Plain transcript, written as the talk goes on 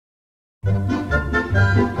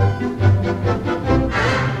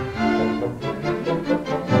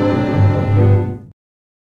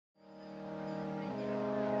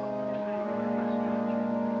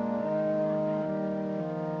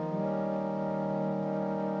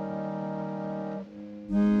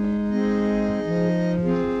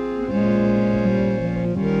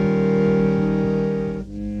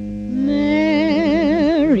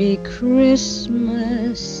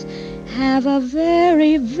a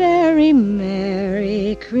very, very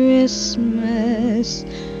Merry Christmas.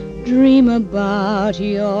 Dream about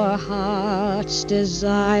your heart's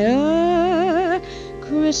desire.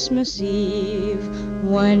 Christmas Eve,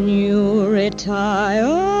 when you retire,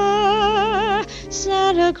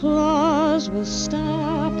 Santa Claus will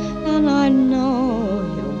stop, and I know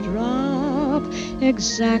he'll drop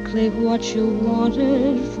exactly what you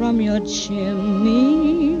wanted from your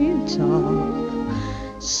chimney top.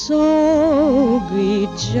 So be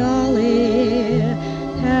jolly,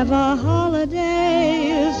 have a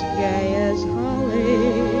holiday as gay as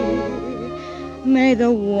holly. May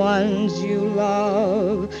the ones you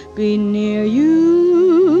love be near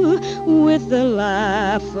you, with the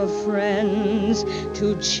laugh of friends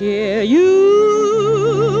to cheer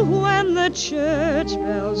you. When the church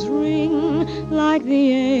bells ring like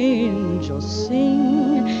the angels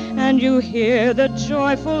sing, and you hear the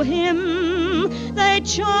joyful hymn they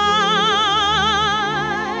chime,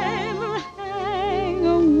 hang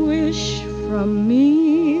a wish from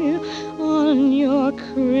me on your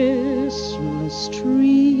Christmas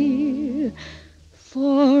tree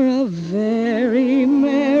for a very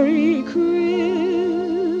Merry Christmas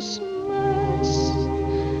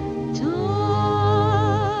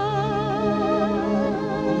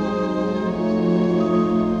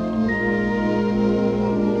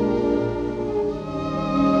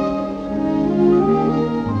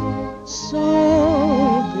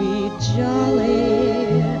So be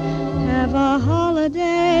jolly, have a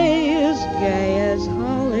holiday as gay as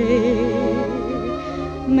holly.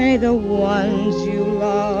 May the ones you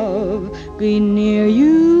love be near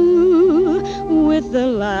you, with the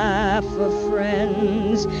laugh of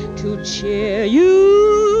friends to cheer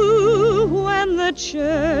you. When the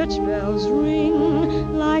church bells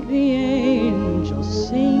ring like the angels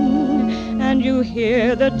sing, and you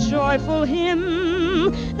hear the joyful hymn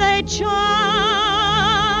they chime,